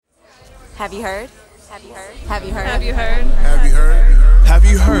Have you heard? Have you heard? Have you heard? Have you heard? Have you heard? Have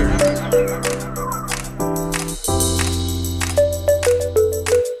you heard?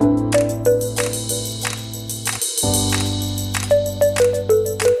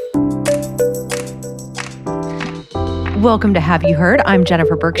 Welcome to Have You Heard? I'm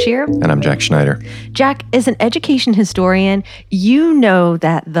Jennifer Berkshire. And I'm Jack Schneider. Jack, as an education historian, you know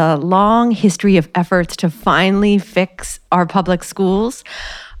that the long history of efforts to finally fix our public schools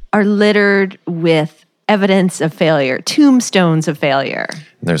are littered with evidence of failure, tombstones of failure.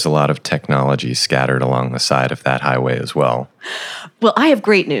 There's a lot of technology scattered along the side of that highway as well. Well, I have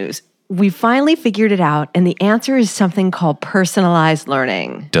great news. We finally figured it out, and the answer is something called personalized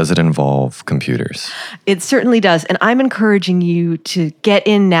learning. Does it involve computers? It certainly does, and I'm encouraging you to get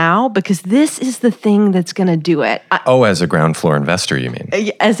in now because this is the thing that's going to do it. As a ground floor investor, you mean?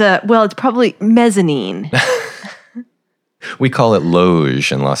 It's probably mezzanine. We call it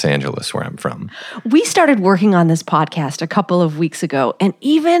Loge in Los Angeles, where I'm from. We started working on this podcast a couple of weeks ago, and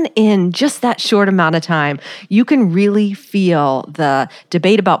even in just that short amount of time, you can really feel the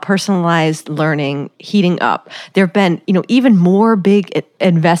debate about personalized learning heating up. There have been, even more big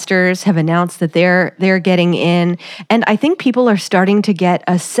investors have announced that they're getting in, and I think people are starting to get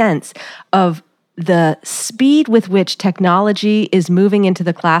a sense of the speed with which technology is moving into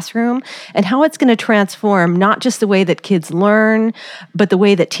the classroom and how it's going to transform not just the way that kids learn, but the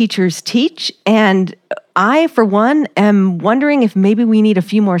way that teachers teach. And I, for one, am wondering if maybe we need a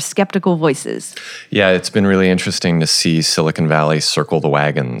few more skeptical voices. Yeah, it's been really interesting to see Silicon Valley circle the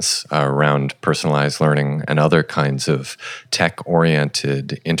wagons around personalized learning and other kinds of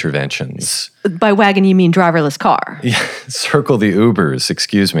tech-oriented interventions. By wagon, you mean driverless car? Yeah, circle the Ubers,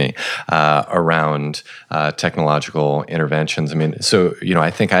 around technological interventions.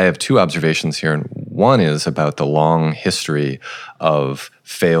 I think I have two observations here. And one is about the long history of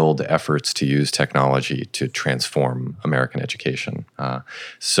failed efforts to use technology to transform American education.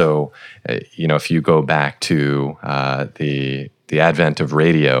 If you go back to the advent of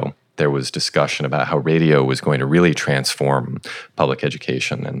radio, there was discussion about how radio was going to really transform public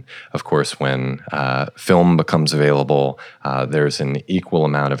education. And of course, when film becomes available, there's an equal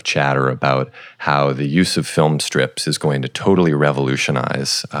amount of chatter about how the use of film strips is going to totally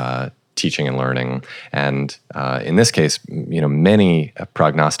revolutionize teaching and learning. And in this case, many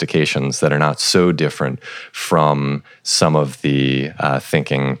prognostications that are not so different from some of the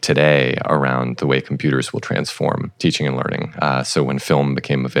thinking today around the way computers will transform teaching and learning. So when film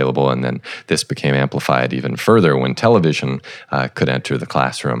became available, and then this became amplified even further when television could enter the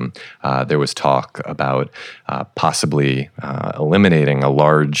classroom, there was talk about possibly eliminating a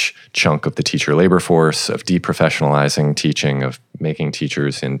large chunk of the teacher labor force, of deprofessionalizing teaching, of making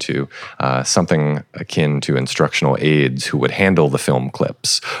teachers into something akin to instructional aides who would handle the film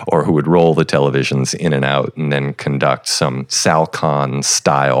clips or who would roll the televisions in and out and then conduct some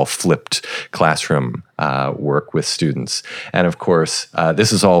Salcon-style flipped classroom work with students. And of course,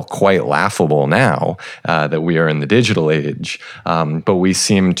 this is all quite laughable now that we are in the digital age, but we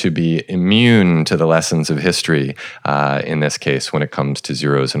seem to be immune to the lessons of history in this case when it comes to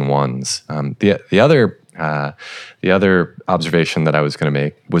zeros and ones. The other observation that I was going to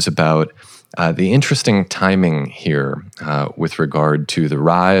make was about the interesting timing here with regard to the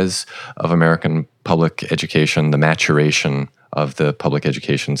rise of American public education, the maturation of the public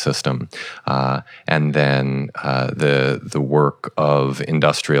education system, and then the work of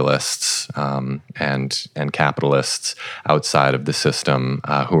industrialists and capitalists outside of the system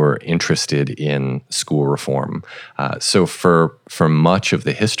who are interested in school reform. So for much of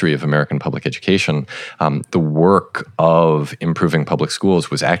the history of American public education, the work of improving public schools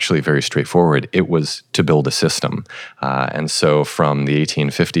was actually very straightforward. It was to build a system. And so from the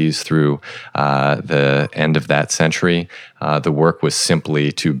 1850s through the end of that century, the work was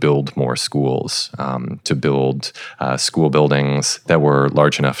simply to build more schools, to build school buildings that were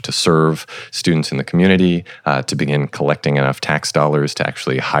large enough to serve students in the community, to begin collecting enough tax dollars to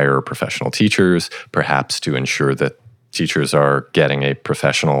actually hire professional teachers, perhaps to ensure that teachers are getting a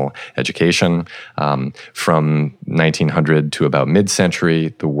professional education. From 1900 to about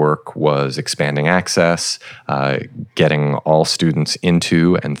mid-century, the work was expanding access, getting all students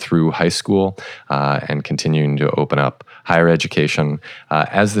into and through high school, and continuing to open up higher education.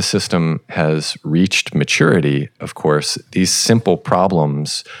 As the system has reached maturity, of course, these simple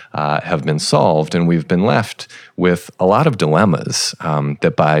problems have been solved, and we've been left with a lot of dilemmas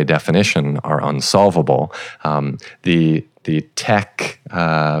that by definition are unsolvable. The the tech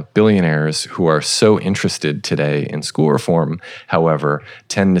billionaires who are so interested today in school reform, however,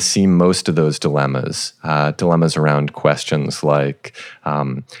 tend to see most of those dilemmas around questions like,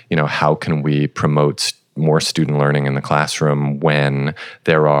 how can we promote more student learning in the classroom when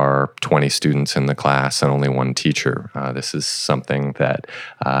there are 20 students in the class and only one teacher. This is something that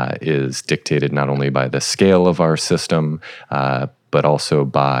is dictated not only by the scale of our system, but also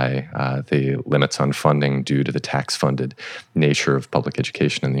by the limits on funding due to the tax-funded nature of public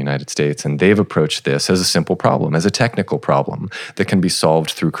education in the United States. And they've approached this as a simple problem, as a technical problem that can be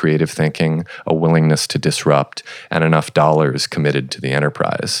solved through creative thinking, a willingness to disrupt, and enough dollars committed to the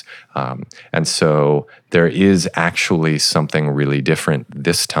enterprise. And so there is actually something really different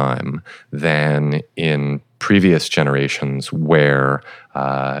this time than in previous generations where,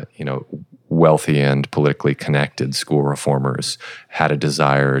 wealthy and politically connected school reformers had a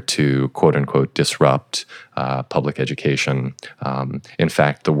desire to, quote unquote, disrupt public education. In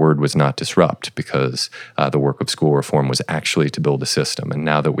fact, the word was not disrupt because the work of school reform was actually to build a system. And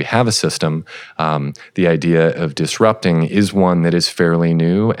now that we have a system, the idea of disrupting is one that is fairly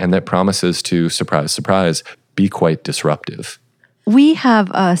new and that promises to, surprise, surprise, be quite disruptive. We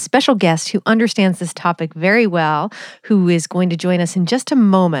have a special guest who understands this topic very well, who is going to join us in just a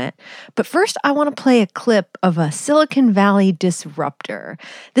moment. But first, I want to play a clip of a Silicon Valley disruptor.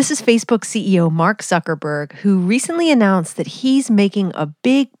 This is Facebook CEO Mark Zuckerberg, who recently announced that he's making a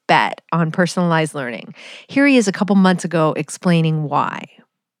big bet on personalized learning. Here he is a couple months ago explaining why.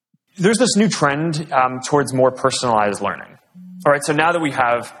 There's this new trend towards more personalized learning. All right, so now that we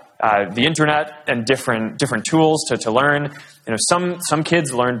have the internet and different tools to learn. Some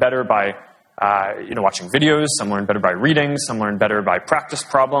kids learn better by watching videos. Some learn better by reading. Some learn better by practice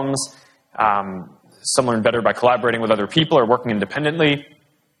problems. Some learn better by collaborating with other people or working independently.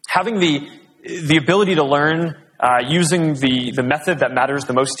 Having the ability to learn using the method that matters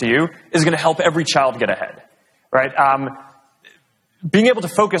the most to you is going to help every child get ahead, right? Being able to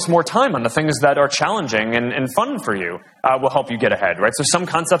focus more time on the things that are challenging and fun for you will help you get ahead, right? So some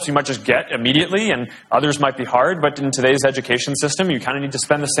concepts you might just get immediately and others might be hard, but in today's education system, you kind of need to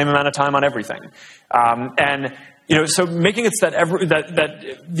spend the same amount of time on everything. So making it so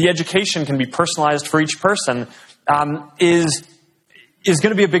that the education can be personalized for each person is going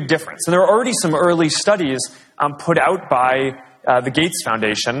to be a big difference. And there are already some early studies put out by the Gates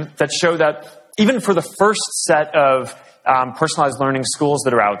Foundation that show that even for the first set of personalized learning schools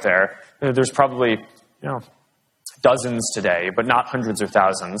that are out there, there's probably dozens today, but not hundreds or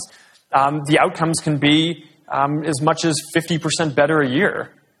thousands. The outcomes can be as much as 50% better a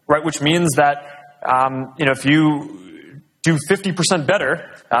year, right? Which means that if you do 50%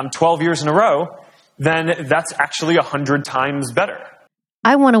 better 12 years in a row, then that's actually 100 times better.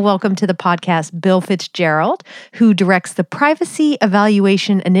 I want to welcome to the podcast Bill Fitzgerald, who directs the Privacy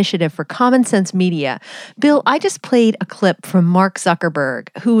Evaluation Initiative for Common Sense Media. Bill, I just played a clip from Mark Zuckerberg,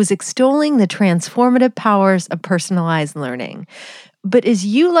 who was extolling the transformative powers of personalized learning. But as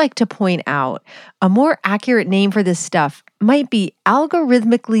you like to point out, a more accurate name for this stuff might be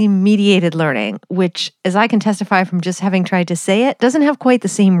algorithmically mediated learning, which, as I can testify from just having tried to say it, doesn't have quite the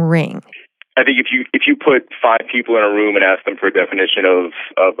same ring. I think if you put 5 people in a room and ask them for a definition of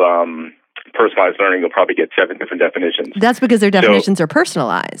personalized learning, you'll probably get 7 different definitions. That's because their definitions are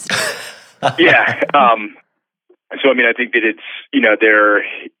personalized. Yeah. I think that it's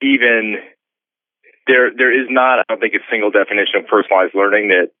there is not, I don't think, a single definition of personalized learning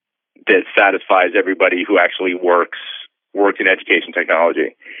that satisfies everybody who actually works in education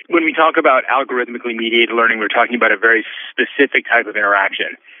technology. When we talk about algorithmically mediated learning, we're talking about a very specific type of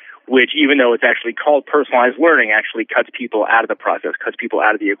interaction, which, even though it's actually called personalized learning, actually cuts people out of the process, cuts people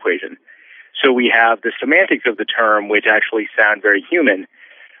out of the equation. So we have the semantics of the term, which actually sound very human,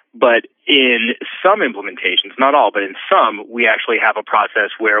 but in some implementations, not all, but in some, we actually have a process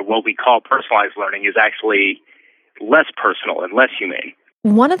where what we call personalized learning is actually less personal and less humane.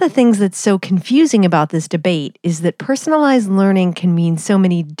 One of the things that's so confusing about this debate is that personalized learning can mean so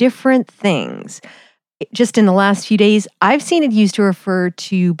many different things. Just in the last few days, I've seen it used to refer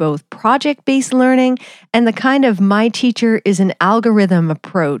to both project-based learning and the kind of my teacher is an algorithm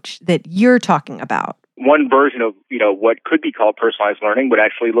approach that you're talking about. One version of what could be called personalized learning would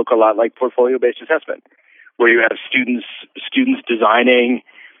actually look a lot like portfolio-based assessment, where you have students designing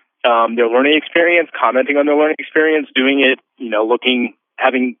their learning experience, commenting on their learning experience, doing it,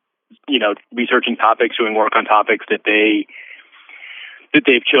 researching topics, doing work on topics that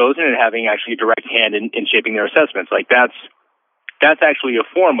they've chosen, and having actually a direct hand in shaping their assessments. Like that's actually a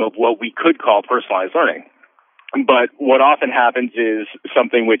form of what we could call personalized learning. But what often happens is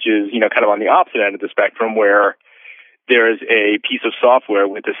something which is, kind of on the opposite end of the spectrum, where there's a piece of software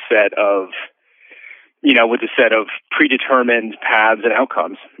with a set of predetermined paths and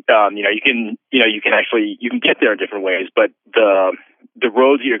outcomes. You can get there in different ways, but the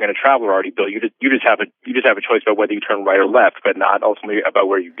roads that you're going to travel are already built. You just have a choice about whether you turn right or left, but not ultimately about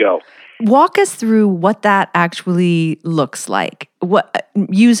where you go. Walk us through what that actually looks like.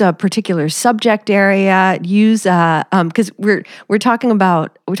 Use a particular subject area. Use because we're talking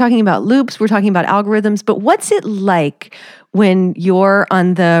about loops. We're talking about algorithms. But what's it like when you're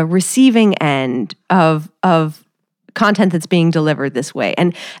on the receiving end of content that's being delivered this way?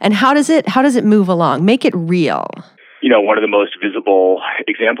 And how does it move along? Make it real. One of the most visible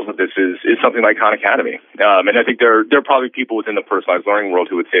examples of this is something like Khan Academy. And I think there are probably people within the personalized learning world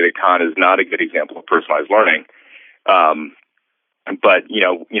who would say that Khan is not a good example of personalized learning. But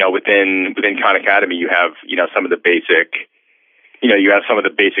within Khan Academy, you have some of the basic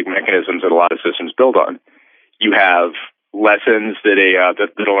mechanisms that a lot of systems build on. You have lessons that a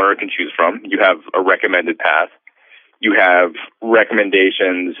learner can choose from. You have a recommended path. You have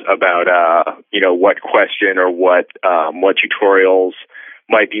recommendations about what question or what tutorials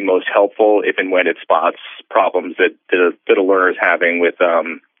might be most helpful if and when it spots problems that a learner is having with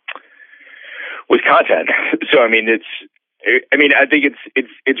content. So I think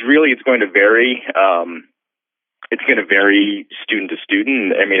it's going to vary. It's going to vary student to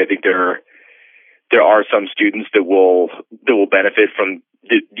student. I think there are some students that will benefit from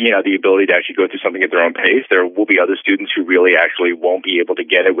the ability to actually go through something at their own pace. There will be other students who really actually won't be able to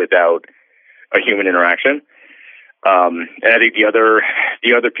get it without a human interaction. And I think the other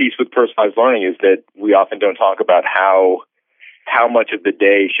piece with personalized learning is that we often don't talk about how much of the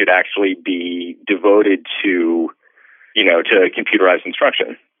day should actually be devoted to computerized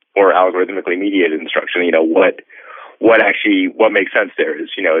instruction or algorithmically mediated instruction. What makes sense there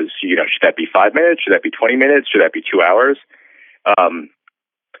is should that be 5 minutes? Should that be 20 minutes? Should that be 2 hours?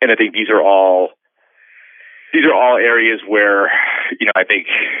 And I think these are all areas where I think,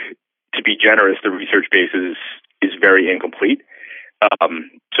 to be generous, the research base is very incomplete.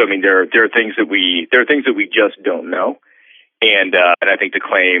 So there are things that we just don't know. And I think to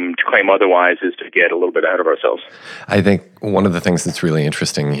claim otherwise is to get a little bit ahead of ourselves. I think one of the things that's really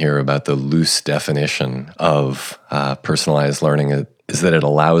interesting here about the loose definition of personalized learning is that it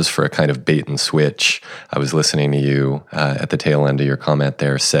allows for a kind of bait and switch. I was listening to you at the tail end of your comment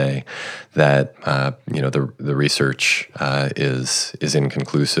there say that the research is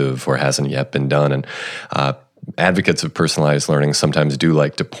inconclusive or hasn't yet been done, and advocates of personalized learning sometimes do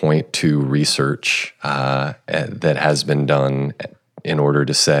like to point to research that has been done in order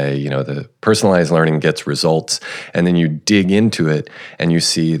to say, the personalized learning gets results, and then you dig into it and you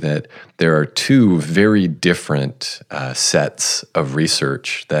see that there are two very different sets of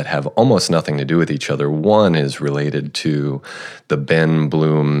research that have almost nothing to do with each other. One is related to the Ben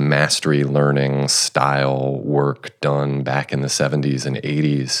Bloom mastery learning style work done back in the 70s and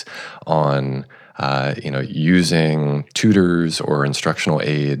 80s on using tutors or instructional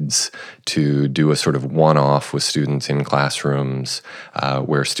aids to do a sort of one-off with students in classrooms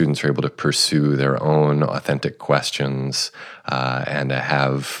where students are able to pursue their own authentic questions and to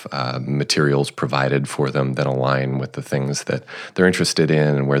have materials provided for them that align with the things that they're interested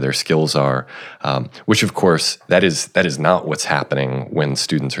in and where their skills are, which of course that is not what's happening when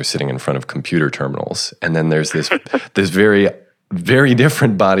students are sitting in front of computer terminals. And then there's this very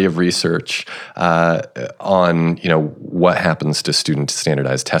different body of research on what happens to student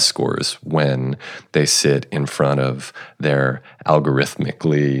standardized test scores when they sit in front of their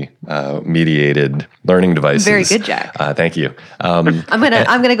algorithmically mediated learning devices. Very good, Jack. Thank you. I'm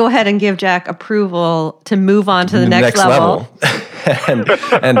gonna go ahead and give Jack approval to move on to the next level. and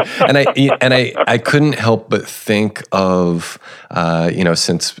I couldn't help but think of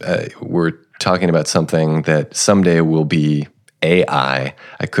since we're talking about something that someday will be AI,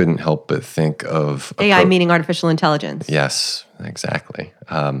 I couldn't help but think of AI meaning artificial intelligence. Yes, exactly.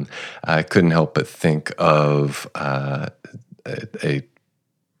 I couldn't help but think of a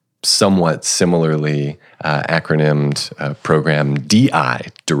somewhat similarly acronymed program,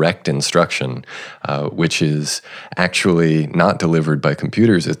 DI, Direct Instruction, which is actually not delivered by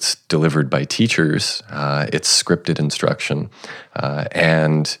computers. It's delivered by teachers. It's scripted instruction,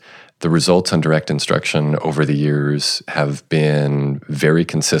 and the results on direct instruction over the years have been very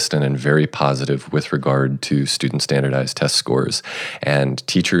consistent and very positive with regard to student standardized test scores. And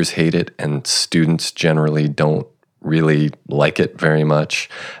teachers hate it, and students generally don't really like it very much.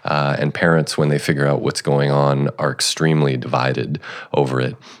 And parents, when they figure out what's going on, are extremely divided over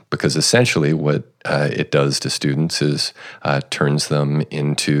it, because essentially what it does to students is turns them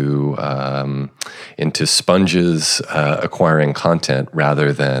into sponges acquiring content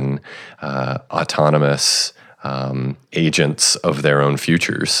rather than autonomous agents of their own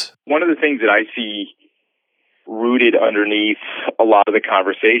futures. One of the things that I see rooted underneath a lot of the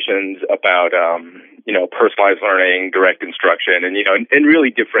conversations about personalized learning, direct instruction, and and really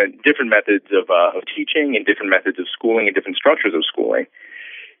different methods of teaching and different methods of schooling and different structures of schooling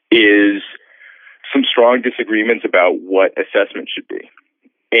is some strong disagreements about what assessment should be.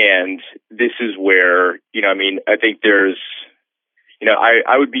 And this is where I think there's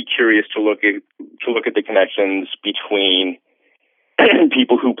I would be curious to look at the connections between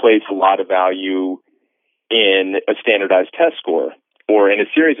people who place a lot of value in a standardized test score or in a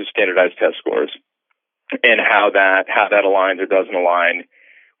series of standardized test scores, and how that aligns or doesn't align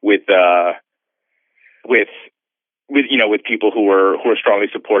with people who are strongly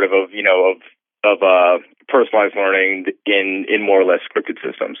supportive of personalized learning in more or less scripted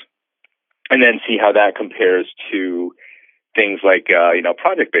systems, and then see how that compares to things like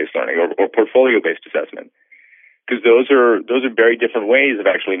project-based learning or portfolio-based assessment. Because those are very different ways of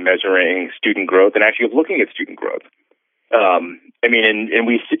actually measuring student growth and actually of looking at student growth.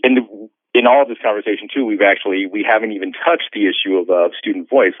 In all of this conversation too, we haven't even touched the issue of student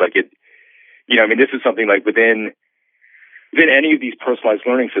voice. This is something like within any of these personalized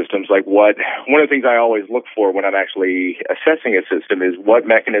learning systems. One of the things I always look for when I'm actually assessing a system is what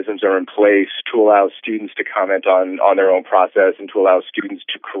mechanisms are in place to allow students to comment on their own process and to allow students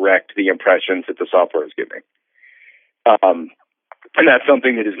to correct the impressions that the software is giving. And that's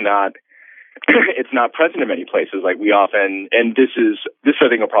something that is not, it's not present in many places. We often, and this is I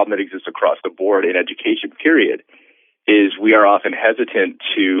think a problem that exists across the board in education, period, is we are often hesitant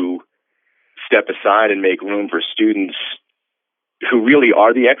to step aside and make room for students who really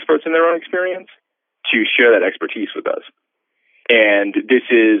are the experts in their own experience to share that expertise with us. And this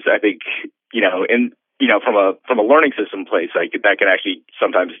is, I think, from a learning system place, that can actually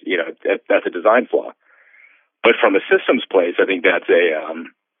sometimes, that's a design flaw. But from a systems place, I think that's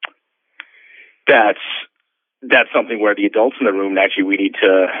something where the adults in the room actually we need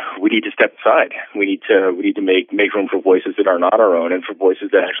to step aside. We need to make room for voices that are not our own and for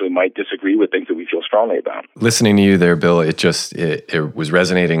voices that actually might disagree with things that we feel strongly about. Listening to you there, Bill, it was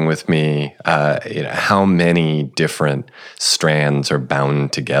resonating with me. How many different strands are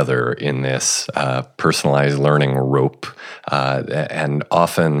bound together in this personalized learning rope, and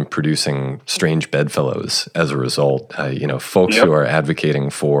often producing strange bedfellows as a result. Folks who are advocating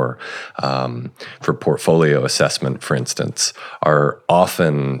for portfolio assessment, for instance, are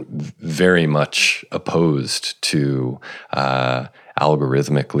often very much opposed to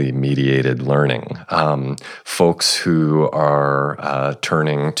algorithmically mediated learning. Folks who are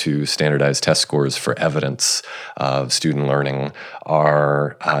turning to standardized test scores for evidence of student learning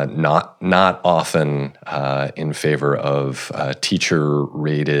are not often in favor of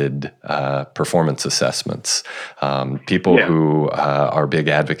teacher-rated performance assessments. People who are big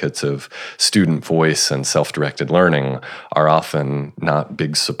advocates of student voice and self-directed learning are often not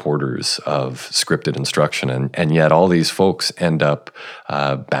big supporters of scripted instruction, and yet all these folks end up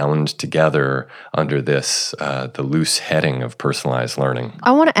bound together under the loose heading of personalized learning.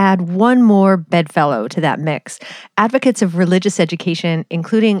 I want to add one more bedfellow to that mix. Advocates of religious education,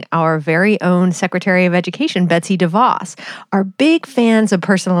 including our very own Secretary of Education, Betsy DeVos, are big fans of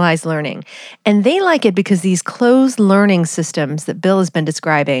personalized learning. And they like it because these closed learning systems that Bill has been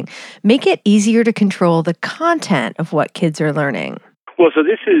describing make it easier to control the content of what kids are learning. Well, so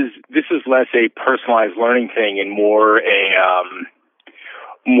this is less a personalized learning thing and more a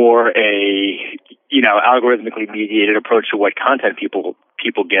algorithmically mediated approach to what content people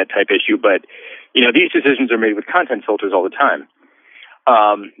get type issue. But these decisions are made with content filters all the time.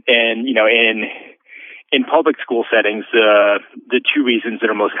 In public school settings, the two reasons that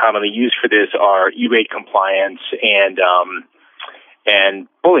are most commonly used for this are E-rate compliance and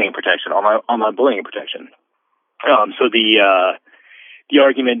bullying protection, online bullying protection. So the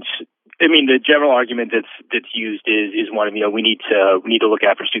argument, the general argument that's used is one of we need to look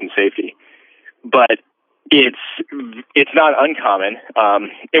out for student safety, but it's not uncommon.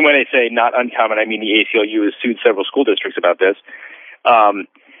 And when I say not uncommon, I mean the ACLU has sued several school districts about this, to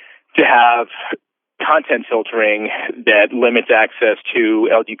have content filtering that limits access to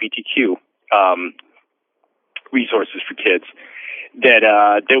LGBTQ resources for kids, that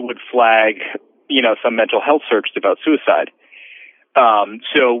would flag some mental health searches about suicide.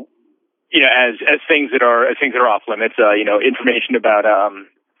 So as things that are off limits. Information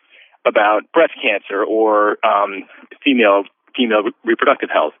about breast cancer or female reproductive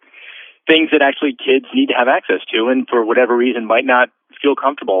health, things that actually kids need to have access to, and for whatever reason might not feel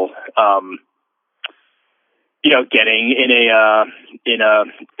comfortable, getting in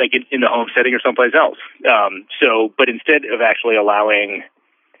the home setting or someplace else. But instead of actually allowing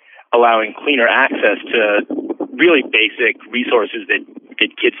cleaner access to really basic resources that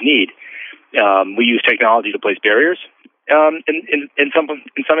kids need, we use technology to place barriers in some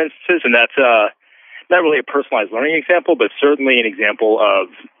instances, and that's not really a personalized learning example, but certainly an example of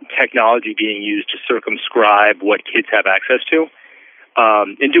technology being used to circumscribe what kids have access to,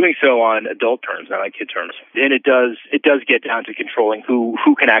 and doing so on adult terms, not on kid terms. And it does get down to controlling who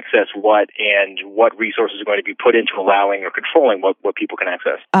can access what and what resources are going to be put into allowing or controlling what people can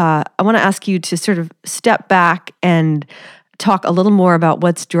access. I want to ask you to sort of step back and talk a little more about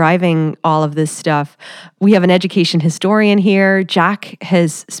what's driving all of this stuff. We have an education historian here. Jack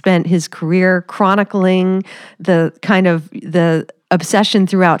has spent his career chronicling the obsession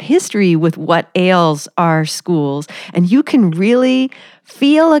throughout history with what ails our schools. And you can really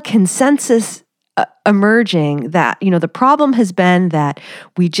feel a consensus emerging that, the problem has been that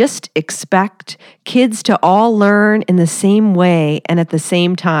we just expect kids to all learn in the same way and at the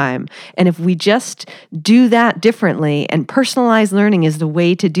same time. And if we just do that differently, and personalized learning is the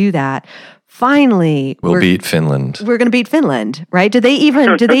way to do that, finally we'll beat Finland. We're going to beat Finland, right? Do they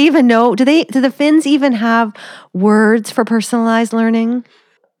even know? Do the Finns even have words for personalized learning?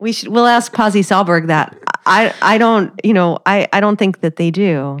 We'll ask Pasi Sahlberg that. I don't think that they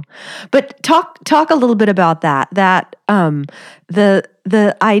do. But talk a little bit about that. That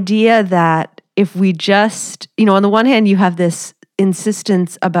the idea that if we just, on the one hand, you have this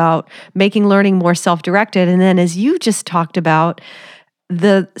insistence about making learning more self-directed, and then as you just talked about,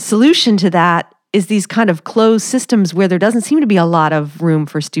 the solution to that is these kind of closed systems where there doesn't seem to be a lot of room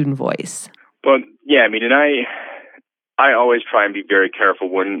for student voice. Well, yeah, and I always try and be very careful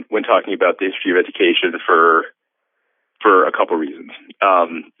when talking about the history of education for a couple of reasons.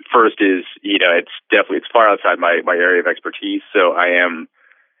 First is, it's far outside my area of expertise, so I am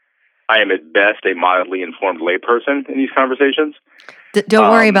at best a mildly informed layperson in these conversations. Don't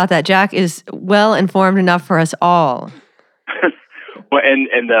worry about that. Jack is well informed enough for us all. Well,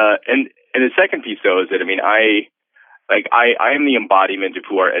 and the second piece though is that I am the embodiment of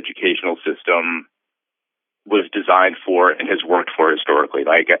who our educational system was designed for and has worked for historically.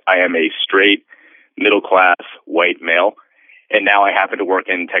 I am a straight, middle-class, white male, and now I happen to work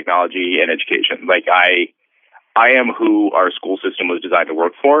in technology and education. I am who our school system was designed to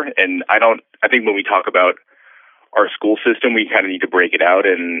work for, and I think when we talk about our school system, we kind of need to break it out.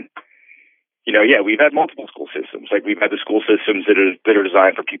 And, we've had multiple school systems. We've had the school systems that are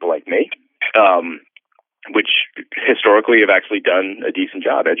designed for people like me, which historically have actually done a decent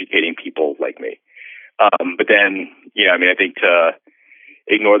job educating people like me. But then, I think to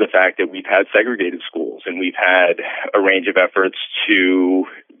ignore the fact that we've had segregated schools and we've had a range of efforts to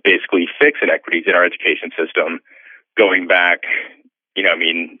basically fix inequities in our education system going back, these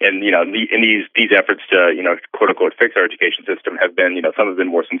efforts to, quote unquote, fix our education system have been, some have been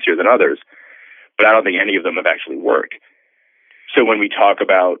more sincere than others, but I don't think any of them have actually worked. So when we talk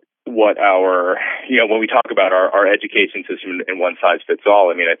about when we talk about our education system in one size fits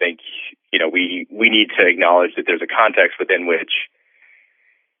all, I think, we need to acknowledge that there's a context within which,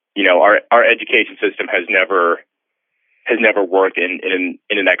 our education system has never worked in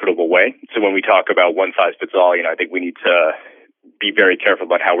an equitable way. So when we talk about one size fits all, I think we need to be very careful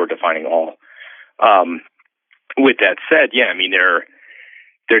about how we're defining all. With that said,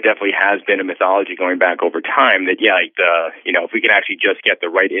 there definitely has been a mythology going back over time that, if we can actually just get the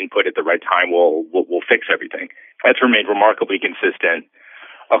right input at the right time, we'll fix everything. That's remained remarkably consistent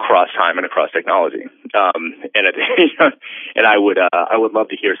across time and across technology. And I would love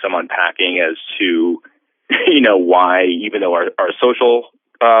to hear some unpacking as to, why, even though our social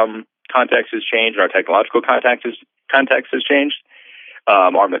context has changed, our technological context has changed,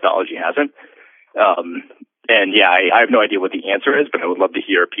 our mythology hasn't. I have no idea what the answer is, but I would love to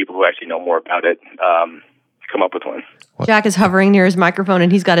hear people who actually know more about it come up with one. Jack is hovering near his microphone,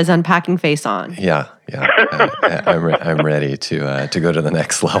 and he's got his unpacking face on. Yeah. I'm ready to go to the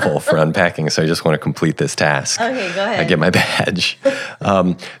next level for unpacking. So I just want to complete this task. Okay, go ahead. I get my badge.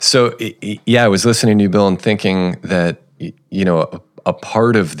 I was listening to you, Bill, and thinking that a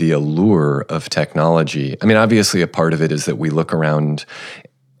part of the allure of technology. Obviously, a part of it is that we look around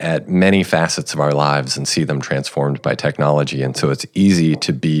at many facets of our lives and see them transformed by technology. And so it's easy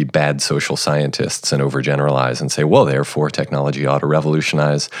to be bad social scientists and overgeneralize and say, well, therefore technology ought to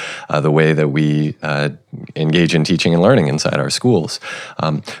revolutionize the way that we engage in teaching and learning inside our schools.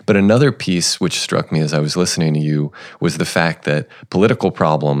 But another piece which struck me as I was listening to you was the fact that political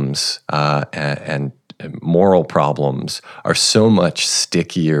problems and moral problems are so much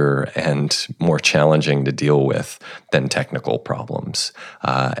stickier and more challenging to deal with than technical problems.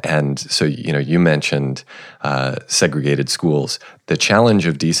 And so, you mentioned segregated schools. The challenge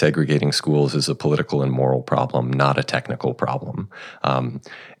of desegregating schools is a political and moral problem, not a technical problem.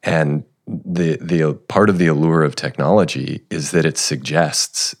 And the part of the allure of technology is that it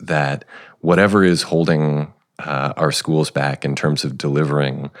suggests that whatever is holding our schools back in terms of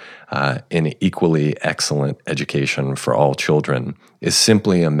delivering an equally excellent education for all children is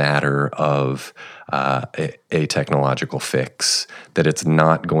simply a matter of a technological fix, that it's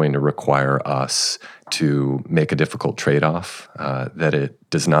not going to require us to make a difficult trade-off, that it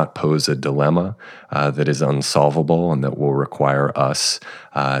does not pose a dilemma that is unsolvable and that will require us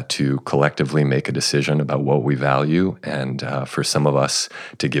to collectively make a decision about what we value and for some of us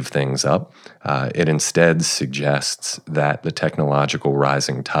to give things up. It instead suggests that the technological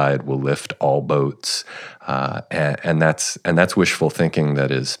rising tide will lift all boats, and that's wishful thinking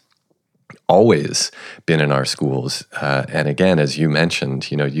that is always been in our schools. And again, as you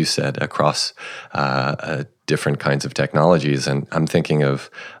mentioned, you said across different kinds of technologies. And I'm thinking of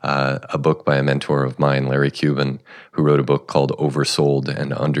a book by a mentor of mine, Larry Cuban, who wrote a book called Oversold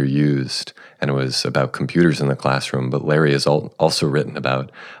and Underused. And it was about computers in the classroom. But Larry has also written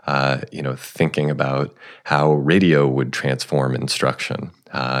about, thinking about how radio would transform instruction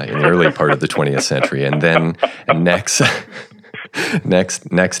in the early part of the 20th century. And then next...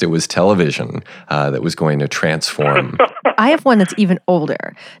 Next, it was television that was going to transform. I have one that's even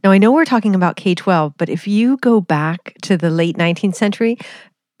older. Now, I know we're talking about K-12, but if you go back to the late 19th century,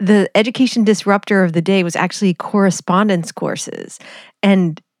 the education disruptor of the day was actually correspondence courses.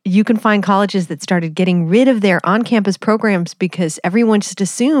 And you can find colleges that started getting rid of their on-campus programs because everyone just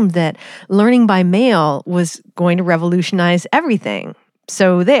assumed that learning by mail was going to revolutionize everything.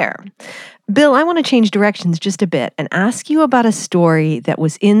 So there. Bill, I want to change directions just a bit and ask you about a story that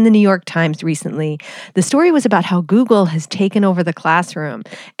was in the New York Times recently. The story was about how Google has taken over the classroom,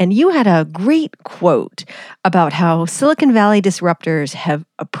 and you had a great quote about how Silicon Valley disruptors have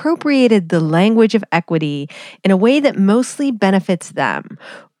appropriated the language of equity in a way that mostly benefits them.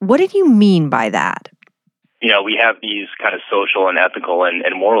 What did you mean by that? We have these kind of social and ethical and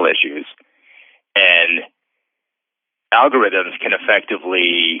moral issues, and algorithms can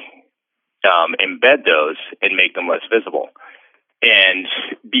effectively embed those and make them less visible. And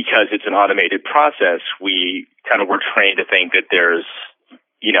because it's an automated process, we're trained to think that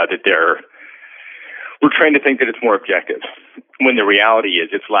we're trained to think that it's more objective, when the reality is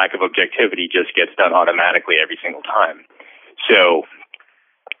its lack of objectivity just gets done automatically every single time. So,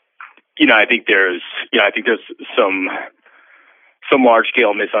 I think there's some large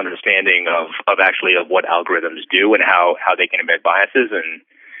scale misunderstanding of what algorithms do and how they can embed biases. And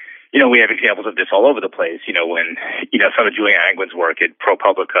we have examples of this all over the place. When some of Julian Anglin's work at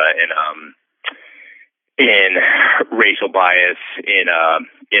ProPublica in racial bias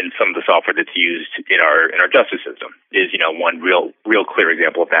in some of the software that's used in our justice system is one real clear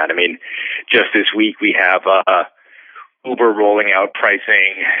example of that. I mean, just this week we have Uber rolling out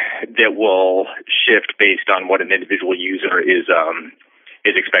pricing that will shift based on what an individual user is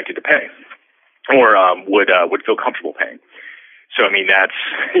expected to pay or would feel comfortable paying. So, I mean, that's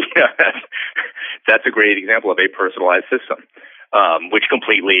a great example of a personalized system, which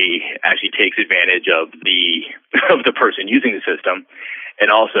completely actually takes advantage of the person using the system,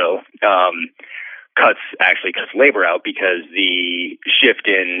 and also cuts labor out because the shift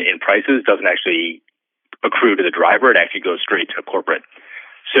in prices doesn't actually accrue to the driver; it actually goes straight to corporate.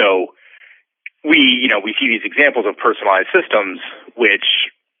 So, we see these examples of personalized systems, which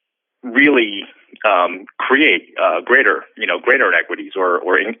really create greater inequities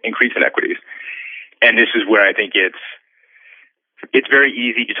or increase inequities. And this is where I think it's very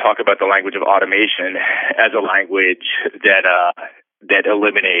easy to talk about the language of automation as a language that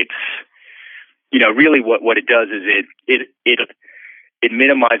eliminates, really what it does is it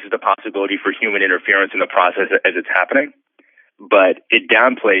minimizes the possibility for human interference in the process as it's happening, but it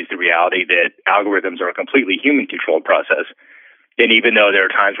downplays the reality that algorithms are a completely human-controlled process. And even though there are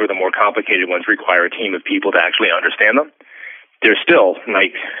times where the more complicated ones require a team of people to actually understand them, they're still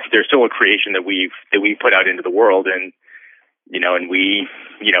a creation that we've put out into the world, and we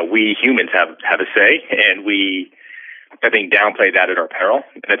humans have a say, and we I think, downplay that at our peril.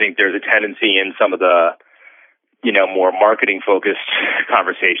 And I think there's a tendency in some of the, more marketing-focused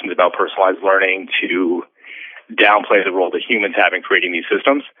conversations about personalized learning to downplay the role that humans have in creating these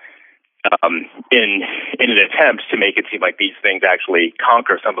systems in an attempt to make it seem like these things actually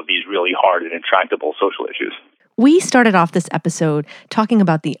conquer some of these really hard and intractable social issues. We started off this episode talking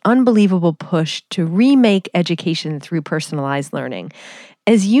about the unbelievable push to remake education through personalized learning.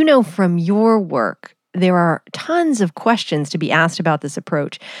 As you know from your work, there are tons of questions to be asked about this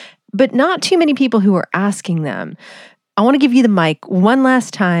approach, but not too many people who are asking them. I want to give you the mic one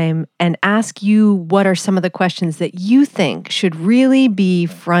last time and ask you what are some of the questions that you think should really be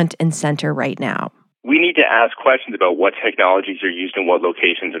front and center right now. We need to ask questions about what technologies are used in what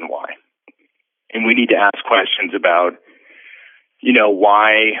locations and why. And we need to ask questions about,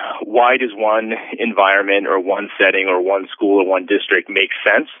 why does one environment or one setting or one school or one district make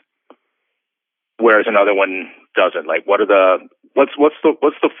sense, whereas another one doesn't? Like, what's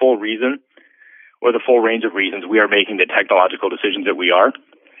the full reason or the full range of reasons we are making the technological decisions that we are?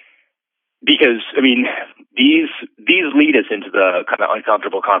 Because, these lead us into the kind of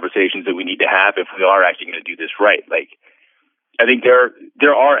uncomfortable conversations that we need to have if we are actually going to do this right. Like, I think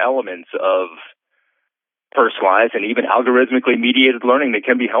there are elements of personalized and even algorithmically mediated learning that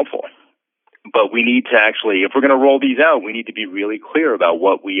can be helpful. But we need to actually, if we're going to roll these out, we need to be really clear about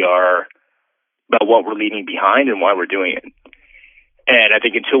what we're leaving behind and why we're doing it. And I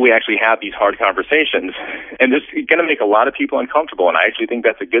think until we actually have these hard conversations, and this is going to make a lot of people uncomfortable, and I actually think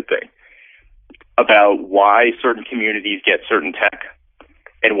that's a good thing, about why certain communities get certain tech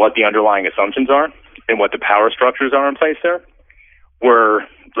and what the underlying assumptions are and what the power structures are in place there,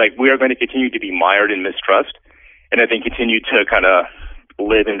 we are going to continue to be mired in mistrust, and I think continue to kind of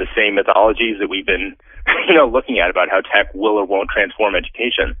live in the same mythologies that we've been, looking at about how tech will or won't transform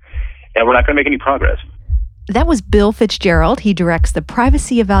education, and we're not going to make any progress. That was Bill Fitzgerald. He directs the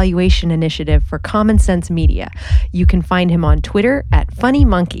Privacy Evaluation Initiative for Common Sense Media. You can find him on Twitter at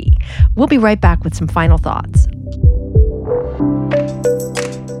FunnyMonkey. We'll be right back with some final thoughts.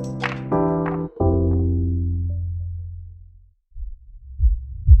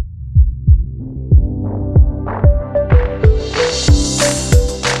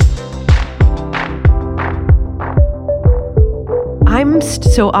 I'm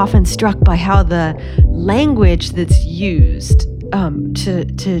so often struck by how the language that's used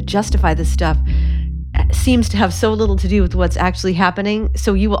to justify this stuff seems to have so little to do with what's actually happening.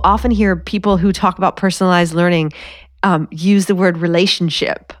 So you will often hear people who talk about personalized learning use the word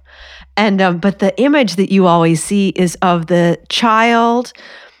relationship. And but the image that you always see is of the child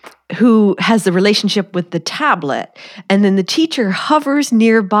who has the relationship with the tablet, and then the teacher hovers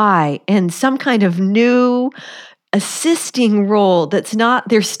nearby in some kind of new assisting role that's not,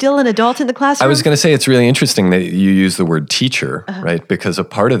 there's still an adult in the classroom. I was going to say it's really interesting that you use the word teacher, right? Because a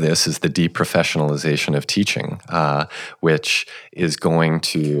part of this is the deprofessionalization of teaching, which is going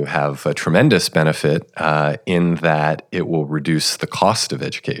to have a tremendous benefit in that it will reduce the cost of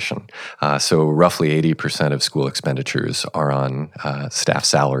education. So roughly 80% of school expenditures are on staff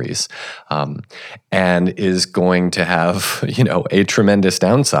salaries, and is going to have, a tremendous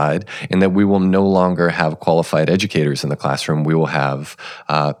downside in that we will no longer have qualified educators in the classroom. We will have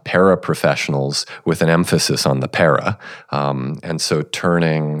paraprofessionals with an emphasis on the para. And so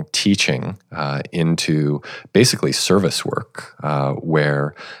turning teaching into basically service work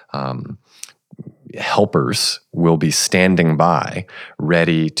where helpers will be standing by,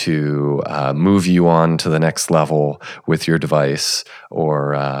 ready to move you on to the next level with your device,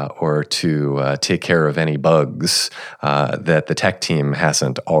 or to take care of any bugs that the tech team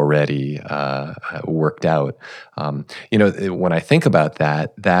hasn't already worked out. When I think about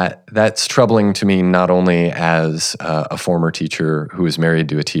that's troubling to me, not only as a former teacher who is married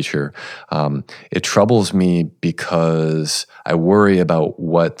to a teacher. It troubles me because I worry about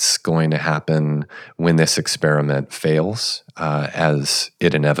what's going to happen when this experiment fails, as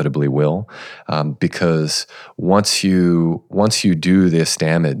it inevitably will, because once you do this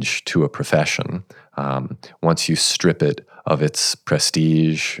damage to a profession, once you strip it of its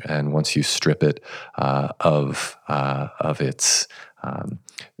prestige, and once you strip it of its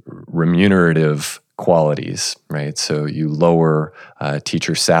remunerative qualities, right? So you lower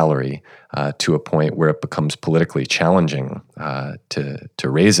teacher salary to a point where it becomes politically challenging to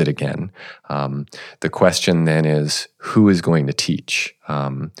raise it again. The question then is, who is going to teach?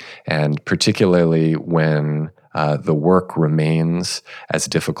 And particularly when the work remains as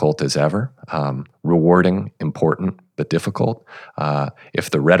difficult as ever, rewarding, important, but difficult. If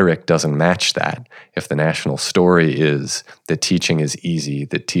the rhetoric doesn't match that, if the national story is that teaching is easy,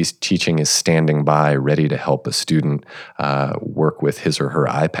 that teaching is standing by ready to help a student work with his or her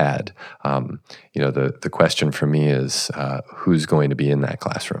iPad, the question for me is who's going to be in that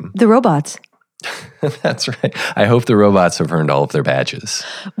classroom? The robots. That's right. I hope the robots have earned all of their badges.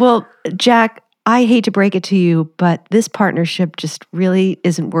 Well, Jack, I hate to break it to you, but this partnership just really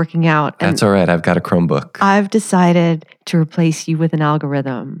isn't working out. And that's all right. I've got a Chromebook. I've decided to replace you with an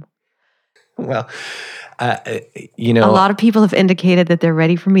algorithm. Well, a lot of people have indicated that they're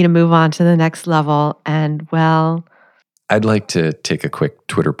ready for me to move on to the next level. And well, I'd like to take a quick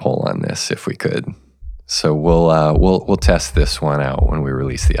Twitter poll on this if we could. So we'll test this one out when we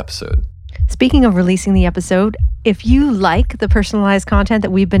release the episode. Speaking of releasing the episode, if you like the personalized content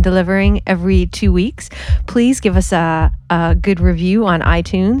that we've been delivering every 2 weeks, please give us a good review on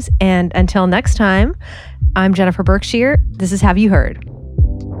iTunes. And until next time, I'm Jennifer Berkshire. This is Have You Heard?